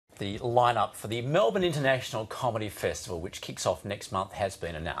the lineup for the Melbourne International Comedy Festival, which kicks off next month, has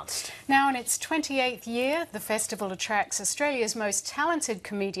been announced. Now, in its 28th year, the festival attracts Australia's most talented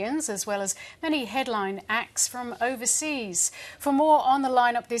comedians, as well as many headline acts from overseas. For more on the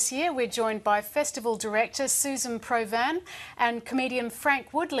lineup this year, we're joined by festival director Susan Provan and comedian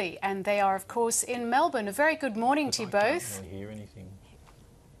Frank Woodley, and they are, of course, in Melbourne. A very good morning to you both. I can't really hear anything.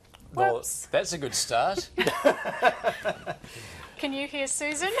 Well, that's a good start. Can you hear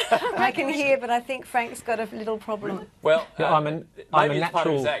Susan? I can hear, but I think Frank's got a little problem. Well, I'm a maybe it's part of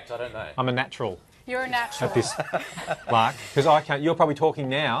natural. his act, I don't know. I'm a natural You're a natural. at this, Mark, because I can't. You're probably talking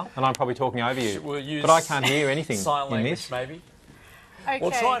now, and I'm probably talking over you. We'll use but I can't hear anything sign in language, this. maybe. Okay. We'll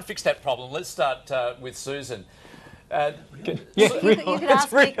try and fix that problem. Let's start with Susan. Yeah, You real. could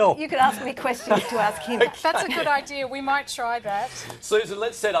It's real. you could ask me questions to ask him. That's a good idea. We might try that. Susan,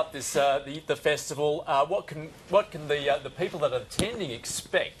 let's set up this the festival. What can the people that are attending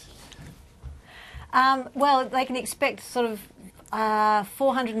expect? Well, they can expect sort of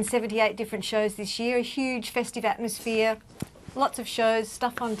 478 different shows this year, a huge festive atmosphere, lots of shows,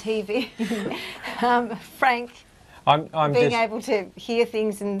 stuff on TV. Frank, I'm being just. able to hear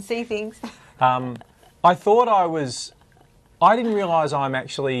things and see things. I thought I didn't realise I'm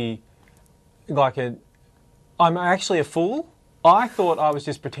actually I'm actually a fool. I thought I was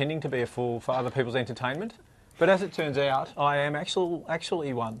just pretending to be a fool for other people's entertainment, but as it turns out, I am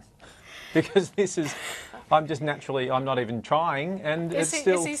actually one, because I'm just naturally. I'm not even trying, and Is it's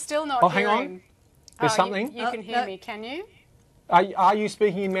still. he still not Oh, hearing? hang on. There's something. You can hear me, can you? Are you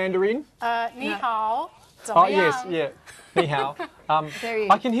speaking in Mandarin? Ni hao. Oh yes, yeah. Ni hao. Very-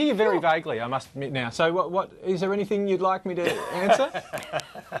 I can hear you very vaguely, I must admit now. So what is there anything you'd like me to answer?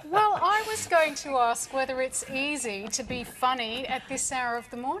 Well, I was going to ask whether it's easy to be funny at this hour of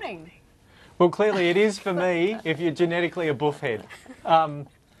the morning. Well, clearly it is for me if you're genetically a buffhead.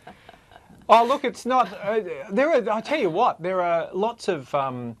 Oh, look, it's not. I tell you what, there are lots of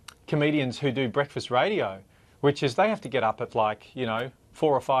comedians who do breakfast radio, which is they have to get up at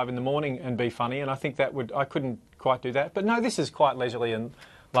 4 or 5 in the morning and be funny, and I think I couldn't quite do that. But no, this is quite leisurely and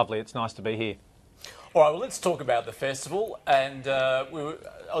lovely. It's nice to be here. All right, well, let's talk about the festival. And I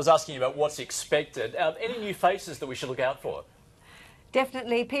was asking you about what's expected. Any new faces that we should look out for?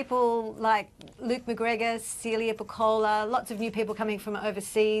 Definitely people like Luke McGregor, Celia Piccola, lots of new people coming from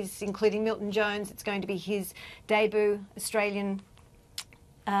overseas, including Milton Jones. It's going to be his debut Australian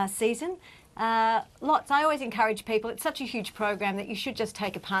season. Lots. I always encourage people. It's such a huge program that you should just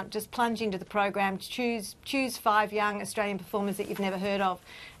take a punt, just plunge into the program, choose 5 young Australian performers that you've never heard of,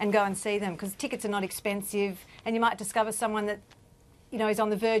 and go and see them, because tickets are not expensive, and you might discover someone that is on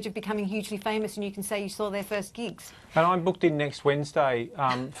the verge of becoming hugely famous, and you can say you saw their first gigs. And I'm booked in next Wednesday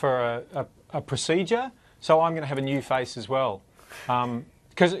for a procedure, so I'm going to have a new face as well.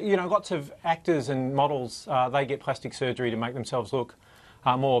 Because lots of actors and models they get plastic surgery to make themselves look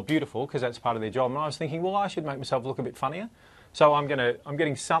more beautiful, because that's part of their job. And I was thinking, well, I should make myself look a bit funnier. So I'm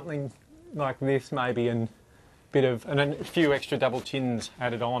getting something like this maybe, and a few extra double chins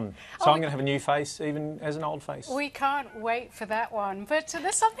added on. So I'm going to have a new face, even as an old face. We can't wait for that one. But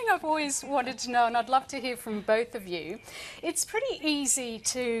there's something I've always wanted to know, and I'd love to hear from both of you. It's pretty easy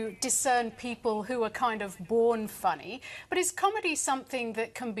to discern people who are kind of born funny, but is comedy something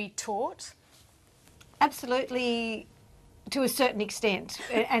that can be taught? Absolutely, to a certain extent.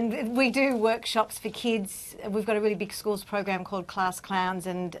 And we do workshops for kids. We've got a really big schools program called Class Clowns,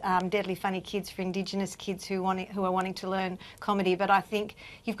 and Deadly Funny Kids for Indigenous kids who are wanting to learn comedy. But I think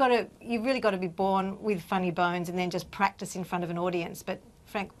you've really got to be born with funny bones and then just practice in front of an audience. But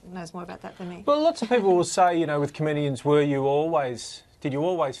Frank knows more about that than me. Well, lots of people will say, with comedians, did you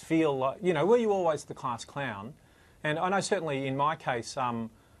always feel like, were you always the class clown? And I know certainly in my case,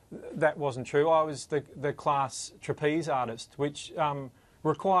 that wasn't true. I was the class trapeze artist, which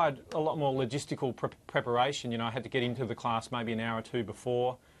required a lot more logistical preparation. I had to get into the class maybe an hour or two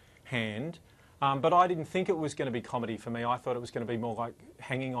beforehand. But I didn't think it was going to be comedy for me. I thought it was going to be more like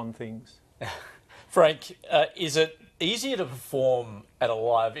hanging on things. Frank, is it easier to perform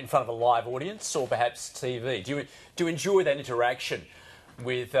in front of a live audience, or perhaps TV? Do you enjoy that interaction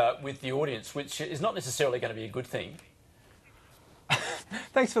with the audience, which is not necessarily going to be a good thing?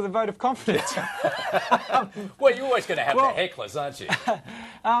 Thanks for the vote of confidence. Well, you're always going to have the hecklers, aren't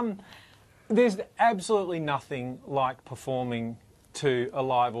you? There's absolutely nothing like performing to a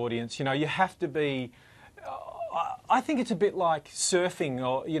live audience. You have to be... I think it's a bit like surfing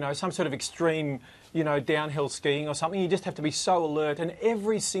or, some sort of extreme, downhill skiing or something. You just have to be so alert, and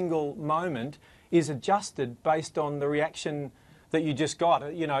every single moment is adjusted based on the reaction that you just got,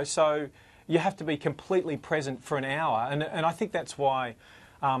 so... You have to be completely present for an hour, and I think that's why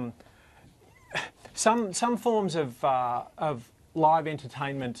Some forms of live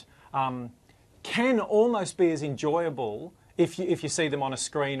entertainment can almost be as enjoyable if you see them on a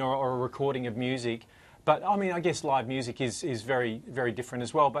screen or a recording of music. But I mean, I guess live music is very, very different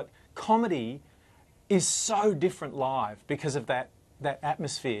as well. But comedy is so different live because of that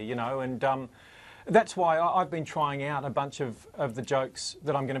atmosphere, you know, and that's why I've been trying out a bunch of the jokes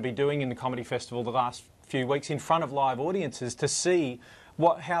that I'm going to be doing in the Comedy Festival the last few weeks in front of live audiences to see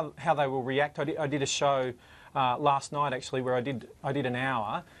how they will react. I did a show last night actually where I did an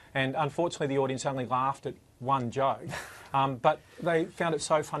hour, and unfortunately the audience only laughed at one joke, but they found it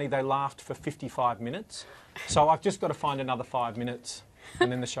so funny they laughed for 55 minutes. So I've just got to find another 5 minutes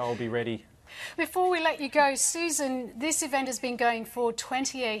and then the show will be ready. Before we let you go, Susan, this event has been going for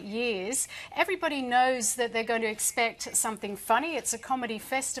 28 years. Everybody knows that they're going to expect something funny. It's a comedy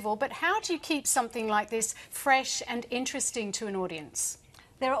festival, but how do you keep something like this fresh and interesting to an audience?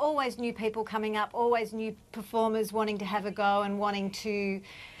 There are always new people coming up, always new performers wanting to have a go and wanting to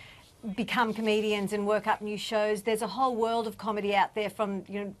become comedians and work up new shows. There's a whole world of comedy out there from,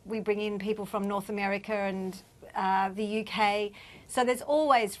 you know, we bring in people from North America and the UK. So there's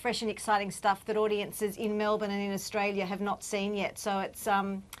always fresh and exciting stuff that audiences in Melbourne and in Australia have not seen yet. So it's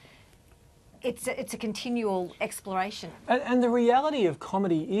a continual exploration. And the reality of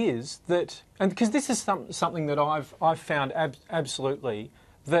comedy is that, and because this is something that I've found absolutely,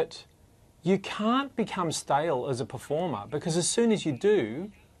 that you can't become stale as a performer, because as soon as you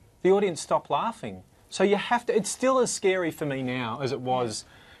do, the audience stop laughing. So you have to. It's still as scary for me now as it was,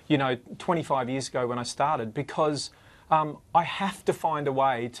 you know, 25 years ago when I started, because I have to find a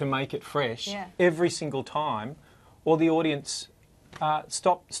way to make it fresh every single time, or the audience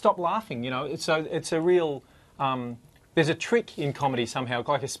stop laughing. You know, it's a real. There's a trick in comedy somehow,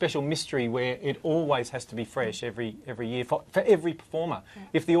 like a special mystery where it always has to be fresh every year for every performer.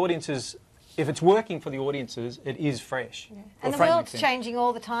 Yeah. If it's working for the audiences, it is fresh. Yeah. And the world's changing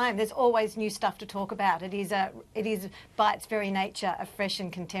all the time. There's always new stuff to talk about. It is by its very nature a fresh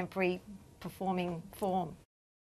and contemporary performing form.